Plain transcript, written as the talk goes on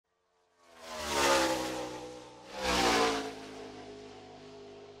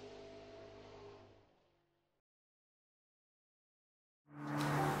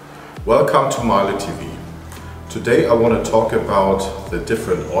Welcome to Meyle TV. Today I want to talk about the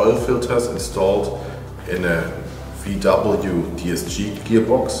different oil filters installed in a VW DSG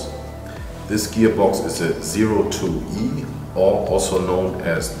gearbox. This gearbox is a 02E, or also known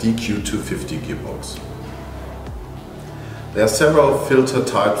as DQ250 gearbox. There are several filter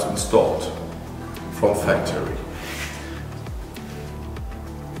types installed from factory.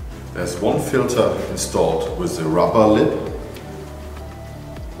 There's one filter installed with a rubber lip,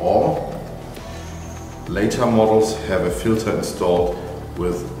 or later models have a filter installed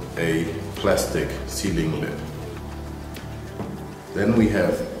with a plastic sealing lip. Then we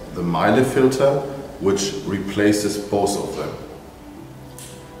have the MEYLE filter, which replaces both of them.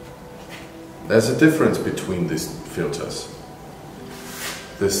 There's a difference between these filters.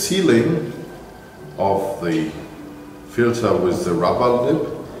 The sealing of the filter with the rubber lip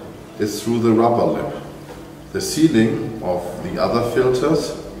is through the rubber lip. The sealing of the other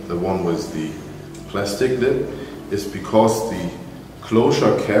filters, the one with the plastic lid, is because the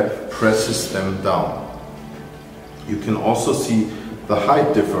closure cap presses them down. You can also see the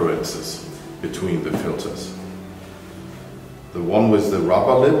height differences between the filters. The one with the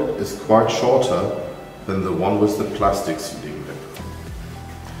rubber lid is quite shorter than the one with the plastic sealing lid.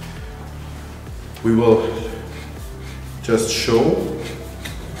 We will just show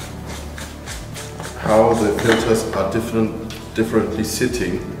how the filters are differently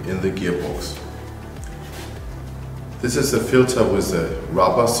sitting in the gearbox. This is a filter with a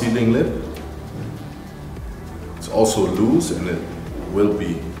rubber sealing lip. It's also loose and it will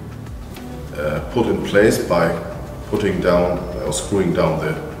be put in place by putting down or screwing down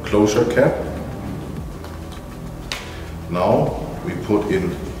the closure cap. Now we put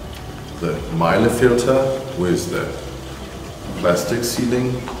in the MEYLE filter with the plastic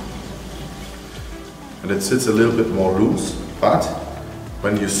sealing, and it sits a little bit more loose, but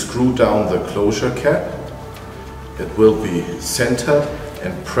when you screw down the closure cap, it will be centered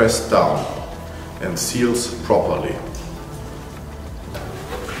and pressed down and seals properly.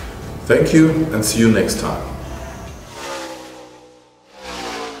 Thank you and see you next time.